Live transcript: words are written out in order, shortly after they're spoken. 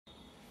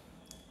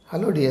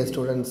Hello dear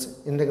students,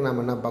 இன்றைக்கு நாம்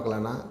என்ன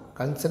பார்க்கலாம்னா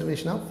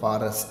conservation of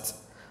forests,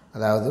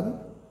 அதாவது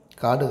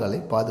காடுகளை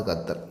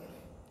பாதுகாத்தல்.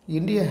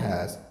 India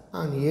has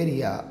an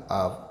area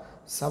of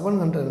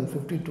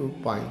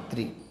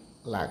 752.3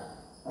 lakh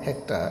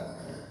hectare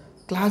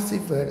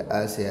classified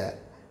as a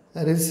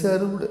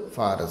reserved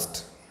forest.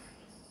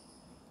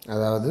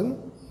 அதாவது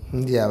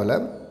இந்தியாவில்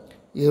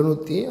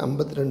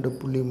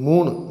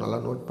 752.3 நல்லா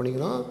நோட்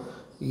பண்ணிக்கிறோம்,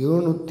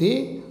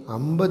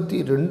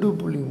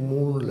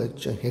 752.3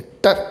 லட்சம்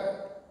ஹெக்டர்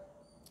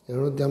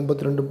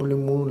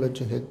 752.3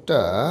 லட்சம்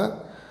ஹெக்டர்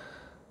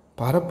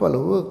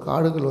பரப்பளவு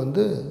காடுகள்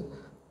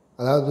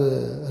அதாவது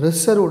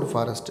ரிசர்வ்டு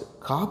ஃபாரஸ்ட்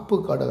காப்பு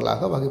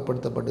காடுகளாக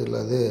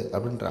வகைப்படுத்தப்பட்டுள்ளது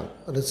அப்படின்றாங்க.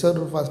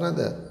 ரிசர்வ்டு ஃபாரஸ்ட்னால்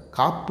இந்த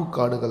காப்பு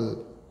காடுகள்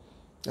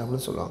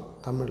அப்படின்னு சொல்லுவாங்க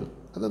தமிழ்.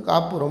 அது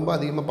காப்பு ரொம்ப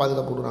அதிகமாக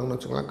பாதுகாப்பு கொடுக்குறாங்கன்னு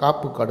வச்சுக்கலாம்,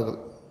 காப்பு காடுகள்.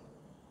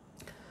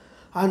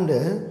 அண்டு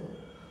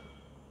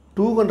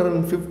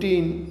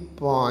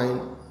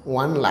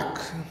 215.1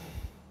 லேக்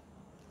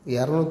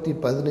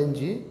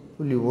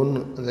 215.1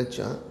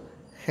 லட்சம்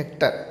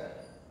ஹெக்டர்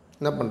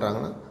என்ன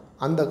பண்ணுறாங்கன்னா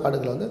அந்த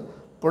காடுகளை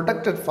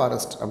ப்ரொடெக்டட்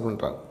ஃபாரஸ்ட்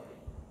அப்படின்றாங்க.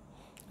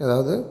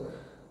 அதாவது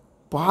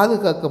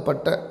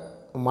பாதுகாக்கப்பட்ட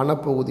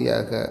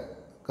வனப்பகுதியாக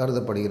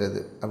கருதப்படுகிறது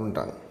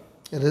அப்படின்றாங்க.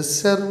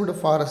 ரிசர்வ்டு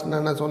ஃபாரஸ்ட்னா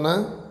என்ன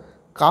சொன்னால்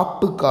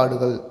காப்பு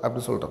காடுகள்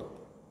அப்படி சொல்கிறோம்.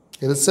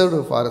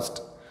 ரிசர்வ்டு ஃபாரஸ்ட்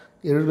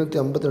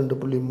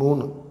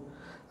 752.3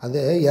 அது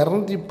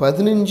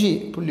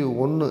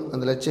 215.1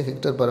 அந்த லட்சம்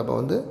ஹெக்டர்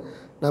பரப்பை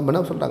நம்ம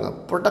என்ன சொல்கிறாங்க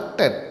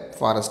ப்ரொடெக்டட்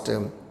ஃபாரஸ்ட்டு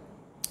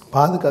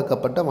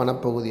பாதுகாக்கப்பட்ட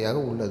வனப்பகுதியாக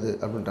உள்ளது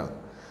அப்படின்றாங்க.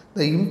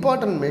 The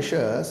important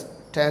measures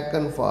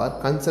taken for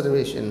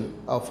conservation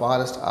of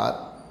forest are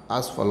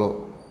as follow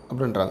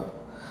அப்படின்றாங்க.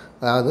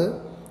 அதாவது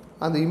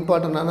அந்த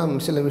இம்பார்ட்டண்டான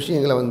சில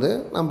விஷயங்களை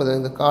நம்ம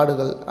இந்த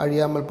காடுகள்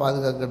அழியாமல்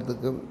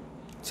பாதுகாக்கிறதுக்கு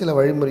சில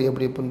வழிமுறை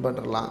எப்படி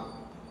பின்பற்றலாம்,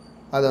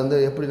 அது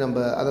எப்படி நம்ம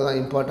அதை தான்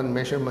இம்பார்ட்டன்ட்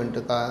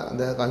மெஷர்மெண்ட்டு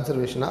அந்த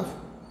கன்சர்வேஷன் ஆஃப்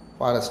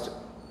ஃபாரஸ்ட்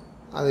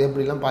அது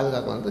எப்படிலாம்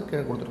பாதுகாக்கலாம்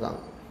கீழே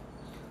கொடுத்துருக்காங்க.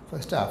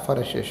 First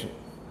afforestation.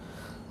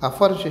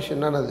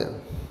 அஃபாரஸ்டேஷன்னா அது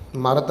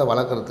மரத்தை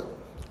வளர்க்குறது,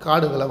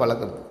 காடுகளை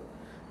வளர்க்குறது.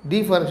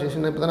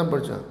 டீஃபாரஸ்டேஷன் இப்போ தானே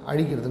படித்தோம்,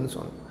 அழிக்கிறதுன்னு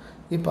சொன்னோம்.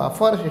 இப்போ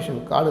அஃபாரஸ்டேஷன்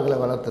காடுகளை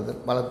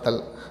வளர்த்தல்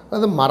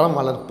அது மரம்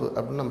வளர்ப்பு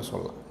அப்படின்னு நம்ம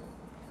சொல்லலாம்.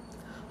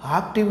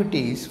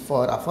 ஆக்டிவிட்டீஸ்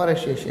ஃபார்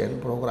அஃபாரஸ்டேஷன்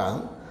ப்ரோக்ராம்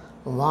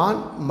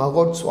வான்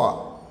மகோத்ஸ்வா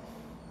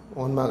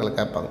ஒன்மார்க்கில்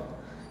கேட்பாங்க.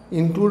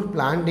 Include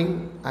planting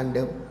and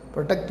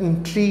protecting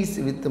trees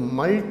with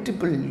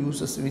multiple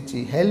uses which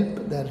help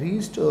the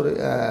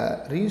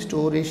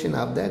restoration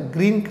of the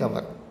green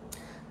cover.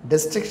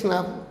 Destruction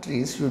of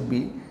trees should be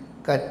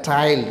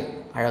curtailed.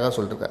 அழகாக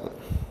சொல்லிருக்காங்க.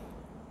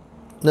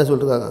 என்ன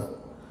சொல்லிருக்காங்க,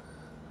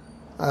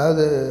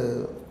 அதாவது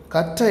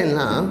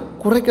கர்டைல்னால்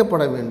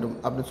குறைக்கப்பட வேண்டும்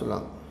அப்படின்னு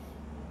சொல்லுவாங்க.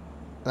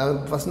 அதாவது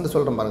ஃபஸ்ட்டு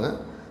சொல்கிறேன் பாருங்கள்,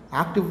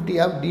 ஆக்டிவிட்டி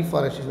ஆஃப்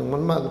டீஃபாரஸ்டேஷன்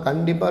 1 மார்க்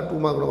கண்டிப்பாக 2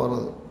 மார்க் கூட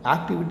வரும்.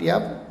 ஆக்டிவிட்டி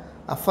ஆஃப்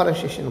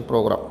அஃபாரஸ்டேஷன்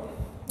ப்ரோக்ராம்,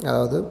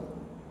 அதாவது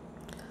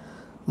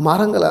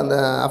மரங்களை அந்த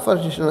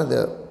அஃபாரஸ்டேஷன் அது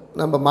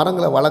நம்ம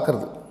மரங்களை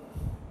வளர்க்குறது,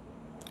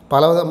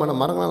 பல விதமான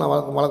மரங்களை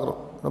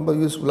வளர்க்குறோம். ரொம்ப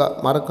யூஸ்ஃபுல்லாக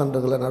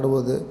மரக்கன்றுகளை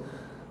நடுவது,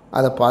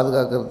 அதை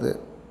பாதுகாக்கிறது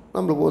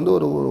நம்மளுக்கு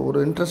ஒரு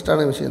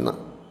இன்ட்ரெஸ்டான விஷயந்தான்.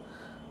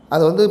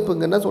 அது இப்போ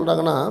இங்கே என்ன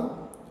சொல்கிறாங்கன்னா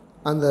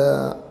அந்த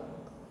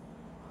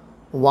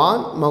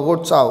வான்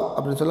மகோத்சவ்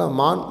அப்படின்னு சொல்ல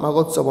மான்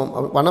மகோத்சவம்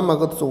வன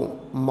மகோத்சவம்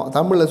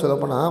தமிழில்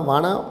சொல்லப்போனால்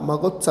வன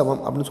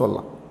மகோத்சவம் அப்படின்னு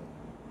சொல்லலாம்.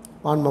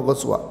 வான்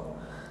மகோத்சவா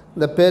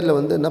இந்த பேரில்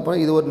என்ன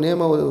பண்ண இது ஒரு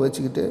நேமை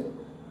வச்சுக்கிட்டு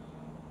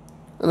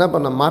என்ன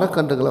பண்ண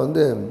மரக்கன்றுகளை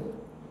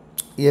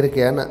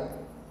இயற்கையான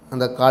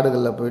அந்த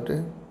காடுகளில் போயிட்டு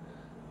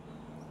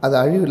அது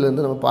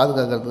அழிவிலேருந்து நம்ம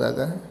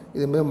பாதுகாக்கிறதுக்காக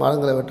இதுமாரி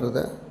மரங்களை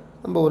வெட்டுறதை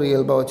நம்ம ஒரு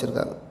இயல்பாக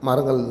வச்சுருக்காங்க,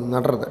 மரங்கள்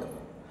நடுறதை.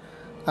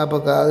 அப்போ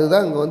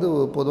அதுதான் இங்கே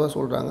பொதுவாக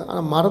சொல்கிறாங்க.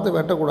 ஆனால் மரத்தை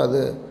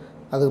வெட்டக்கூடாது,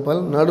 அதுக்கு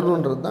பதில்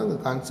நடணுன்றது தான் இங்கே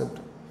கான்செப்ட்.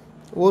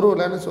 ஒரு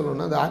லைன்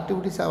சொல்லணும்னா அந்த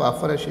ஆக்டிவிட்டீஸ் ஆஃப்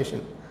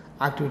அஃபாரஸ்டேஷன்,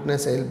 ஆக்டிவிட்டினா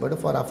செயல்பாடு,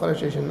 ஃபார்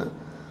அஃபாரஸ்டேஷன்னா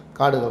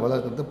காடுகள்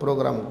வளர்க்குறது,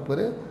 ப்ரோக்ராமுக்கு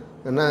பேர்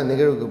என்ன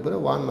நிகழ்வுக்கு பேர்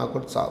வான்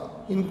மகோத்சவ்.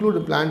 இன்க்ளூடு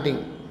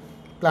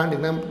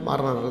பிளான்டிங்னா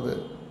மரம் நடுறது,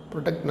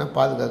 ப்ரொடெக்ட்னா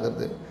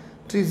பாதுகாக்கிறது,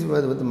 ட்ரீஸ்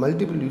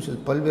மல்டிபிள் யூசஸ்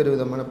பல்வேறு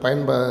விதமான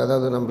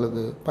அதாவது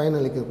நம்மளுக்கு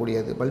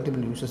பயனளிக்கக்கூடியது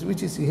multiple uses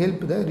which is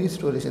help the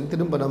restoration.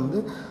 திரும்ப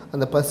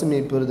அந்த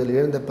பசுமையை பெறுதல்,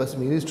 இழந்த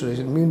பசுமை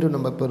ரீஸ்டோரேஷன் மீண்டும்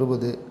நம்ம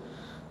பெறுவது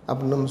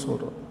அப்படின்னு நம்ம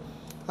சொல்கிறோம்.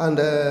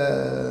 அந்த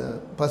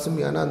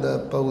பசுமையான அந்த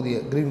பகுதியை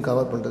க்ரீன்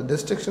கவர் பண்ணுறது.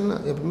 டிஸ்ட்ரக்ஷன்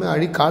எப்பவுமே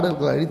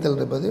காடுகள் அழித்தல்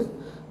இருப்பது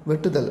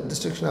வெட்டுதல்,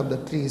 டிஸ்ட்ரக்ஷன் ஆஃப் த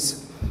ட்ரீஸ்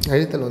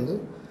அழித்தல்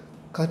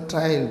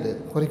கர்டைல்டு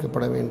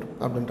குறைக்கப்பட வேண்டும்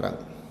அப்படின்றாங்க.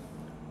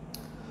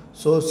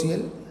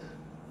 சோசியல்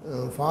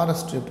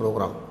ஃபாரஸ்ட்ரி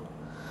ப்ரோக்ராம்,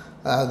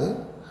 அதாவது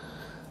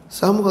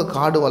சமூக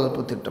காடு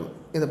வளர்ப்பு திட்டம்,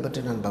 இதை பற்றி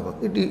நான் பார்ப்போம்.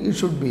 இட்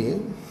ஷுட் பி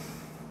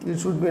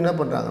என்ன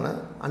பண்ணுறாங்கன்னா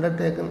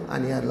undertaking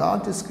on a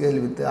large scale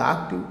with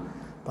active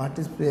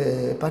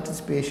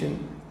participation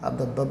of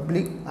the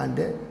public and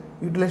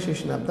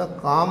utilization of the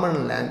common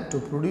land to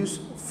produce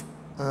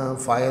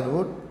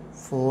firewood,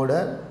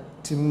 fodder,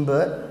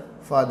 timber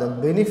for the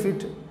benefit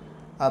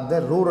of the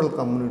rural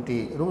community.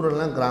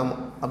 ரூரல்னால்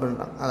கிராமம்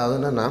அப்படின்றாங்க. அதாவது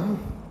என்னென்னா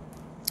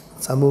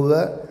சமூக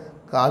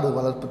காடு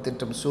வளர்ப்பு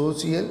திட்டம்,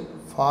 சோசியல்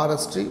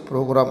ஃபாரஸ்ட்ரி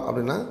ப்ரோக்ராம்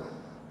அப்படின்னா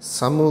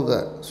சமூக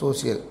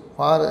சோசியல்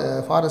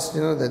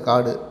ஃபாரஸ்ட்னா அது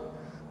காடு,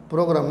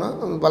 ப்ரோக்ராம்னா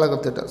வளர்க்குற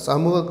திட்டம்.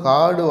 சமூக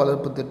காடு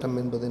வளர்ப்பு திட்டம்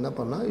என்பது என்ன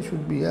பண்ணால் it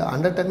should be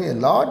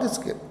undertaking large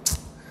scale,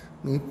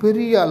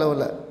 மிகப்பெரிய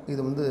அளவில் இது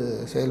வந்து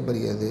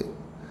செயல்படுகிறது.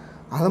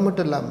 அது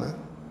மட்டும் இல்லாமல்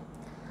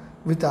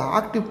with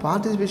active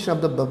participation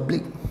of the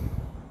public,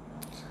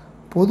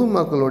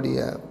 பொதுமக்களுடைய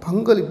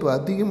பங்களிப்பு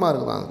அதிகமாக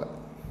இருக்குதான் அதில்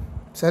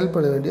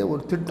செயல்பட வேண்டிய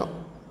ஒரு திட்டம்.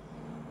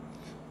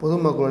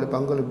 பொதுமக்களுடைய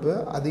பங்களிப்பு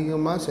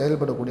அதிகமாக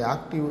செயல்படக்கூடிய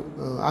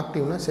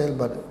ஆக்டிவ்னா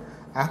செயல்பாடு,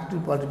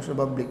 ஆக்டிவ்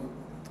பார்ட்டிசிபேஷன் பப்ளிக்,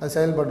 அது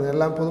செயல்படுற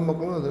எல்லா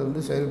பொதுமக்களும் அது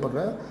வந்து செயல்படுற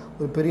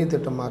ஒரு பெரிய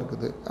திட்டமாக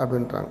இருக்குது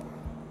அப்படின்றாங்க.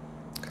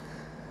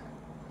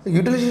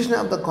 Utilisation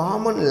of the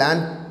common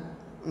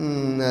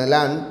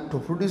land to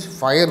produce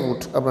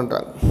firewood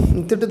அப்படின்றாங்க.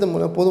 இந்த திட்டத்தின்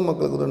மூலம்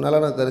பொதுமக்களுக்கு ஒரு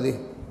நலனை கருதி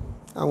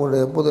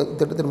அவங்களுடைய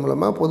திட்டத்தின்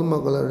மூலமாக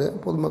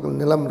பொதுமக்கள்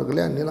நிலம் இருக்கு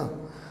இல்லையா, நிலம்,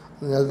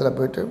 அந்த நிலத்தில்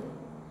போய்ட்டு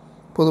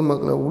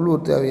பொதுமக்களை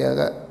உள்ளூர் தேவையாக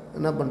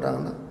என்ன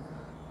பண்ணுறாங்கன்னா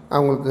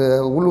அவங்களுக்கு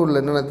உள்ளூரில்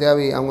என்னென்ன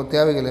தேவை, அவங்க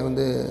தேவைகளை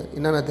வந்து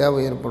என்னென்ன தேவை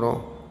ஏற்படும்,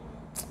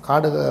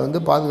 காடுகளை வந்து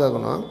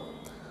பாதுகாக்கணும்.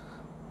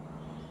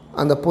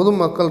 அந்த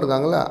பொதுமக்கள்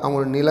இருக்காங்கள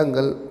அவங்களோட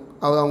நிலங்கள்,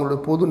 அவங்களோட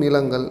பொது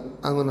நிலங்கள்,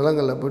 அவங்க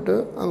நிலங்களில் போய்ட்டு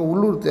அவங்க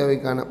உள்ளூர்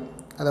தேவைக்கான,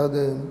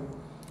 அதாவது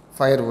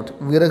ஃபயர்வுட்,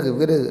 விறகு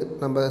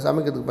நம்ம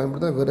சமைக்கிறதுக்கு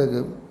பயன்படுத்த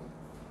விறகு,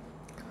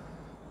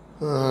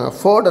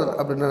 ஃபோடர்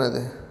அப்படின்னா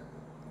அது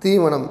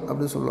தீவனம்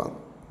அப்படின்னு சொல்லுவாங்க,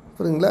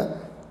 புரியுங்களா,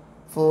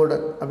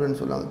 ஃபோடர் அப்படின்னு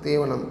சொல்லுவாங்க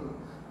தீவனம்.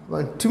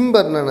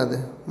 டிம்பர்னா அது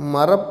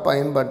மர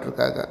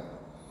பயன்பாட்டிற்காக,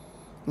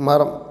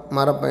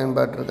 மர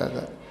பயன்பாட்டிற்காக.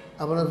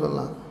 அப்புறம்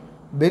சொல்லலாம்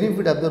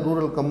benefit of the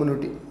rural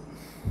community,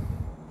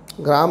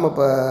 கிராம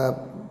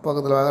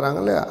பக்கத்தில்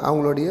வாங்குறாங்கல்ல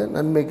அவங்களுடைய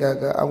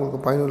நன்மைக்காக, அவங்களுக்கு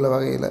பயனுள்ள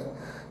வகையில்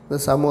இந்த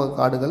சமூக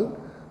காடுகள்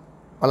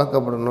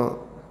வளர்க்கப்படணும்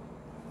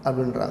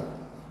அப்படின்றாங்க.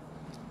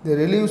 தி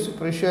relieves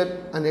pressure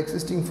and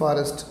existing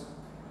forest,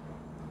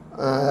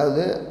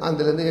 அதாவது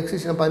அதுலேருந்து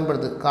எக்ஸிஸ்டிங்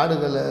பயன்படுத்து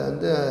காடுகளை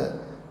வந்து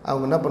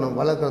அவங்க என்ன பண்ணணும்,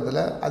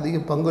 வளர்க்குறதுல அதிக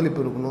பங்களிப்பு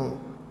இருக்கணும்.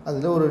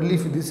 அதில் ஒரு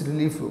ரிலீஃப்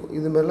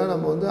இதுமாதிரிலாம்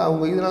நம்ம வந்து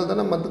அவங்க இதனால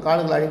தானே மற்ற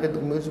காடுகளை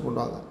அழிக்கிறதுக்கு முயற்சி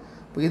பண்ணுவாங்க.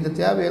 இப்போ இந்த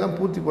தேவையெல்லாம்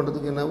பூர்த்தி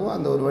பண்ணுறதுக்கு என்னவோ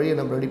அந்த ஒரு வழியை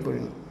நம்ம ரெடி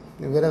பண்ணிடணும்.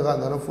 விறகாக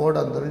இருந்தாலும்,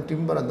 ஃபோர்டாக இருந்தாலும்,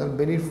 டிம்பராக இருந்தாலும்,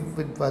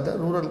 benefit for the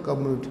rural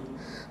community,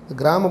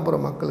 கிராமப்புற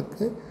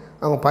மக்களுக்கு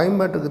அவங்க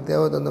பயன்பாட்டுக்கு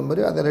தேவை தகுந்த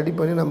மாதிரி அதை ரெடி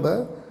பண்ணி நம்ம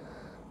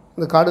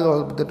இந்த காடுகள்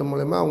வளர்ப்பு திட்டம்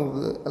மூலயமா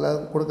அவங்களுக்கு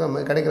எல்லாம் கொடுக்குற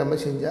மாதிரி கிடைக்கிற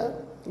மாதிரி செஞ்சால்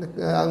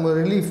அவங்க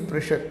ரிலீஃப்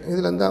ப்ரெஷர்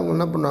இதுலேருந்து அவங்க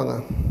என்ன பண்ணுவாங்க,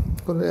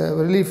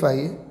 கொஞ்சம் ரிலீஃப்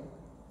ஆகி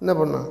என்ன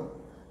பண்ணோம்,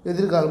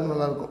 எதிர்காலமும்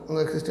நல்லாயிருக்கும்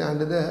அவங்க எக்ஸிஸ்டிங்.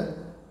 அண்ட் இதை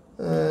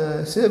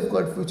சேஃப்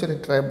கார்ட் ஃபியூச்சர்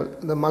ட்ரைபல்,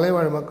 இந்த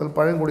மலைவாழ் மக்கள்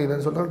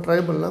பழங்குடியினர் சொல்கிறாங்க,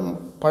 ட்ரைபல்னால்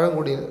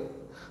பழங்குடியினர்,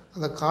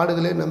 அந்த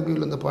காடுகளே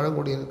நம்பியுள்ள இந்த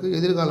பழங்குடியினருக்கு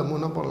எதிர்காலமும்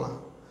என்ன பண்ணலாம்,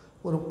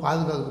 ஒரு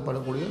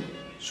பாதுகாக்கப்படக்கூடிய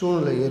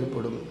சூழ்நிலை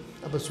ஏற்படும்.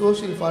 அப்போ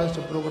சோஷியல் ஃபாரஸ்ட்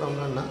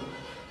ப்ரோக்ராம்னா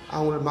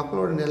அவங்களோட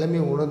மக்களோட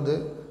நிலைமையை உணர்ந்து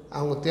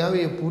அவங்க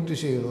தேவையை பூர்த்தி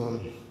செய்யணும்,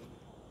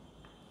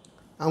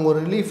 அவங்க ஒரு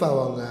ரிலீஃப்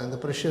ஆவாங்க. அந்த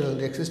ப்ரெஷர்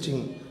அந்த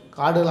எக்ஸிஸ்டிங்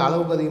காடுகள்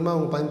அளவுக்கு அதிகமாக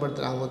அவங்க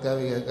பயன்படுத்துகிறாங்க, அவங்க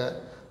தேவைக்காக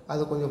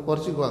அதை கொஞ்சம்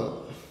குறைச்சிக்குவாங்க,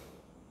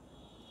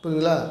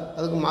 புரியுங்களா.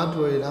 அதுக்கு மாற்று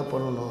வழி என்ன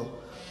பண்ணணும்,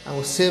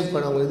 அவங்க சேஃப்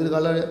பண்ண அவங்க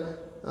எதிர்கால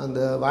அந்த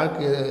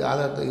வாழ்க்கை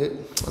ஆதாரத்தை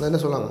அதை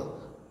என்ன சொல்லுவாங்க,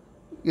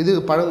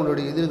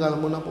 பழங்குடியோடைய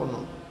எதிர்காலமும் என்ன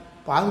பண்ணணும்,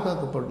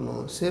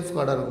 பாதுகாக்கப்படணும், சேஃப்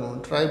கார்டாக இருக்கணும்.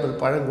 ட்ரைபல்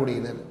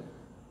பழங்குடியினர்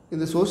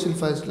இது சோஷியல்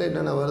ஃபாரஸ்ட்டில்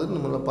என்னென்ன வருதுன்னு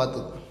நம்மளை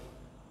பார்த்துக்கணும்,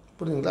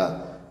 புரியுதுங்களா.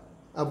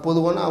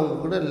 பொதுவான அவங்க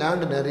கூட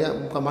லேண்டு நிறையா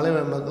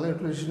மலைவாழ் மக்கள்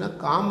யூட்டிலைசேஷன்னா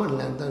காமன்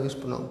லேண்ட் தான் யூஸ்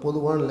பண்ணுவாங்க,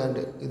 பொதுவான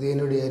லேண்டு, இது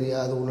என்னுடைய ஏரியா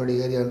அது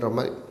உன்னுடைய ஏரியான்ற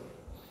மாதிரி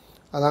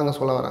அதாங்க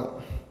சொல்ல வராங்க.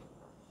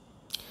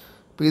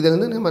 இப்போ இதை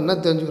வந்து நம்ம என்ன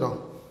தெரிஞ்சுக்கிறோம்,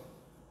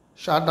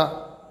 ஷார்ட்டாக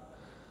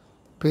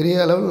பெரிய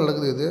அளவில்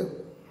நடக்குது, இது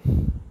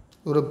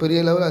ஒரு பெரிய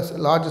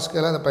லெவலில் லார்ஜ்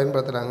ஸ்கேலாக அதை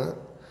பயன்படுத்துகிறாங்க.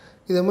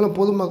 இதன் மூலம்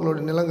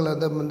பொதுமக்களுடைய நிலங்களை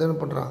வந்து என்ன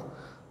பண்ணுறான்,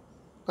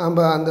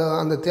 நம்ம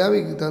அந்த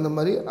தேவைக்கு தகுந்த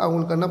மாதிரி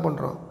அவங்களுக்கு என்ன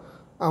பண்ணுறோம்,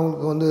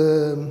 அவங்களுக்கு வந்து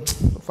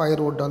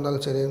ஃபயர்வுட்டாக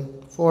இருந்தாலும் சரி,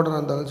 ஃபோடராக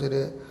இருந்தாலும்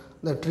சரி,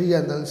 இந்த ட்ரீயாக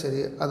இருந்தாலும்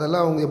சரி,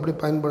 அதெல்லாம் அவங்க எப்படி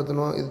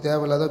பயன்படுத்தணும், இது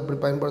தேவையில்லாத எப்படி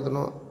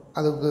பயன்படுத்தணும்,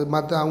 அதுக்கு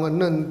மற்ற அவங்க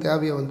இன்னும்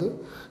தேவையை வந்து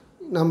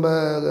நம்ம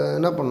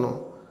என்ன பண்ணணும்,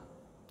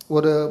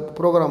 ஒரு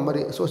ப்ரோக்ராம்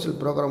மாதிரி சோஷியல்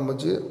ப்ரோக்ராம்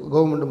வச்சு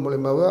கவர்மெண்ட்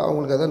மூலியமாகவே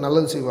அவங்களுக்கு எதாவது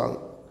நல்லது செய்வாங்க.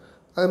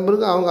 அது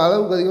பிறகு அவங்க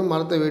அளவுக்கு அதிகமாக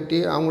மரத்தை வெட்டி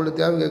அவங்களோட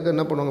தேவைக்கு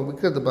என்ன பண்ணுவாங்க,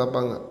 விற்கிறது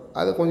பார்ப்பாங்க.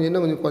 அதை கொஞ்சம்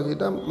இன்னும் கொஞ்சம்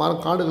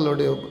குறைச்சிக்கிட்டால்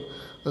காடுகளுடைய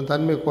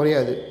தன்மை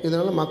குறையாது,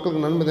 இதனால்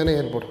மக்களுக்கு நன்மை தானே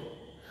ஏற்படும்.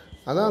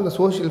 அதான் அந்த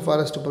சோஷியல்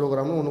ஃபாரஸ்ட்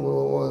ப்ரோக்ராம்னு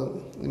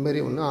இதுமாரி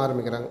ஒன்று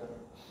ஆரம்பிக்கிறாங்க.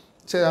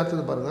 சரி,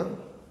 அடுத்தது பாருங்கள்,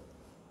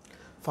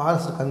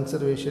 ஃபாரஸ்ட்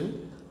கன்சர்வேஷன்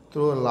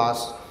த்ரூ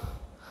லாஸ்,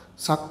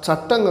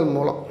 சட்டங்கள்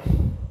மூலம்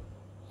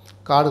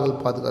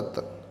காடுகள்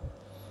பாதுகாத்தல்.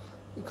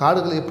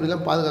 காடுகளை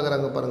எப்படிலாம்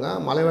பாதுகாக்கிறாங்க பாருங்கள்,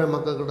 மலைவாழ்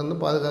மக்கள்கிட்ட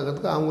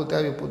பாதுகாக்கிறதுக்கு அவங்க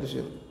தேவையை பூர்த்தி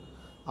செய்யணும்.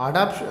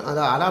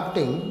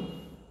 Adapting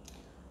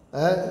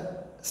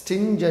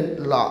stringent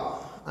law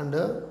and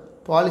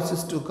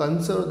policies to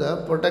conserve the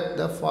protect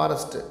the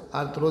forest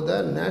are through the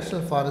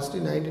National Forestry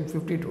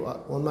 1952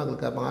 one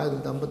மார்க்கில் கேட்பாங்க.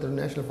 1952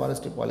 நேஷ்னல்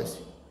ஃபாரஸ்ட்ரி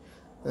பாலிசி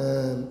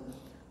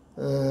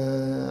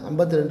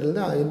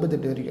 52லேருந்து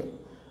 88 வரைக்கும்.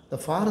 இந்த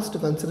ஃபாரஸ்ட்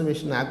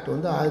கன்சர்வேஷன் ஆக்ட்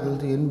வந்து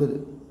 1980.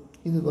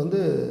 இதுக்கு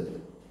வந்து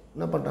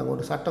என்ன பண்ணுறாங்க,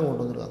 ஒரு சட்டம்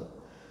கொண்டு வந்துருக்காங்க,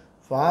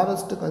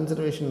 ஃபாரஸ்ட்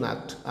கன்சர்வேஷன்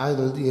ஆக்ட்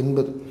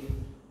 1980.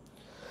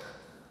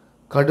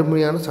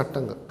 கடுமையான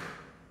சட்டங்கள்,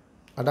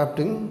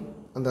 அடாப்டிங்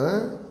அந்த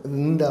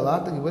இந்த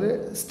வார்த்தைக்கு பேர்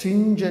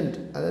ஸ்ட்ரிஞ்சன்ட்.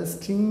 அதாவது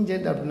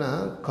ஸ்ட்ரிஞ்சன்ட் அப்படின்னா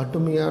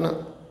கடுமையான,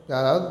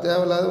 யாராவது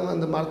தேவையில்லாதவங்க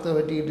அந்த மரத்தை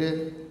வெட்டிக்கிட்டு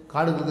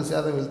காடுகளுக்கு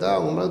சேதம் விழுத்தா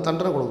அவங்க மேலே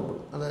தண்டனை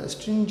கொடுக்கப்படும். அந்த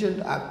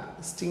ஸ்ட்ரிஞ்சன்ட்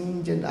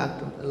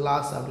ஆக்ட்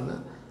லாஸ் அப்படின்னா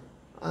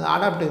அது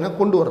அடாப்டிங்னா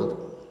கொண்டு வர்றது.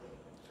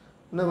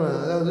 என்ன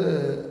அதாவது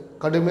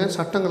கடுமையான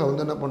சட்டங்களை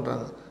வந்து என்ன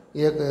பண்ணுறாங்க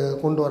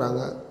கொண்டு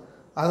வராங்க.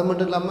 அது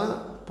மட்டும் இல்லாமல்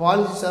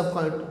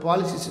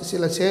பாலிசிஸ்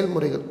சில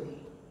செயல்முறைகள்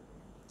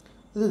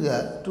இதுக்கு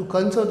to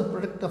conserve the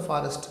protect the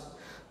forest.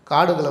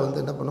 காடுகளை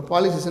வந்து என்ன பண்ணோம்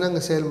பாலிசிஸ்னால்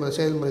அங்கே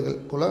செயல்முறைகள்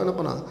போல் என்ன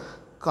பண்ணால்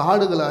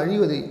காடுகளை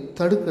அழிவதை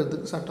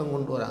தடுக்கிறதுக்கு சட்டம்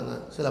கொண்டு வராங்க.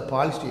 சில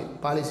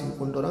பாலிசி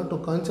கொண்டு வராங்க. To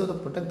conserve the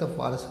protect the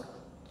forest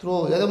through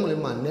எது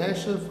மூலிமா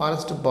நேஷ்னல்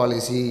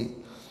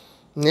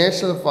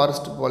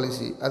ஃபாரஸ்ட்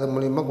பாலிசி அது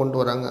மூலிமா கொண்டு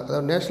வராங்க.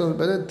 அதாவது நேஷ்னல்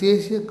பேர்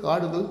தேசிய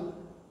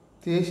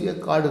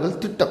காடுகள்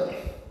திட்டம்.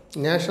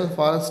 நேஷ்னல்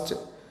ஃபாரஸ்ட்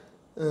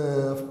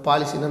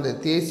பாலிசின்னு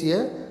தேசிய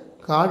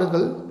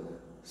காடுகள்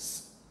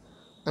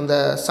அந்த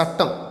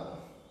சட்டம்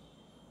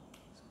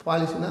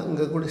பாலிசினா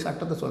இங்கே கூடிய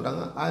சட்டத்தை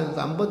சொல்கிறாங்க.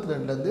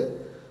 1952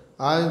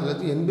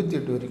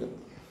 1988 வரைக்கும்,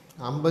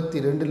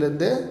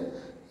 52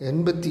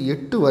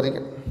 88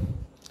 வரைக்கும்.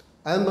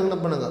 அது மாதிரி என்ன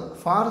பண்ணாங்க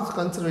ஃபாரஸ்ட்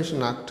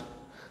கன்சர்வேஷன் ஆக்ட்,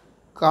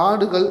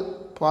 காடுகள்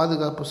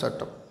பாதுகாப்பு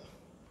சட்டம்,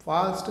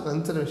 ஃபாரஸ்ட்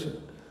கன்சர்வேஷன்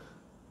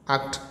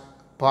ஆக்ட்,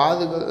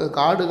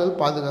 காடுகள்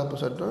பாதுகாப்பு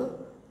சட்டம்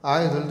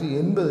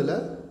 1980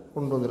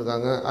 கொண்டு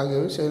வந்திருக்காங்க.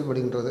 ஆகியவை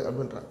செயல்படுகின்றது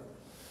அப்படின்றாங்க.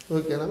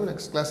 ஓகே, நம்ம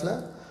நெக்ஸ்ட் கிளாஸில்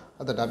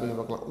அந்த டாபிக்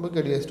பார்க்கலாம்.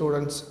 Okay dear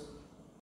students.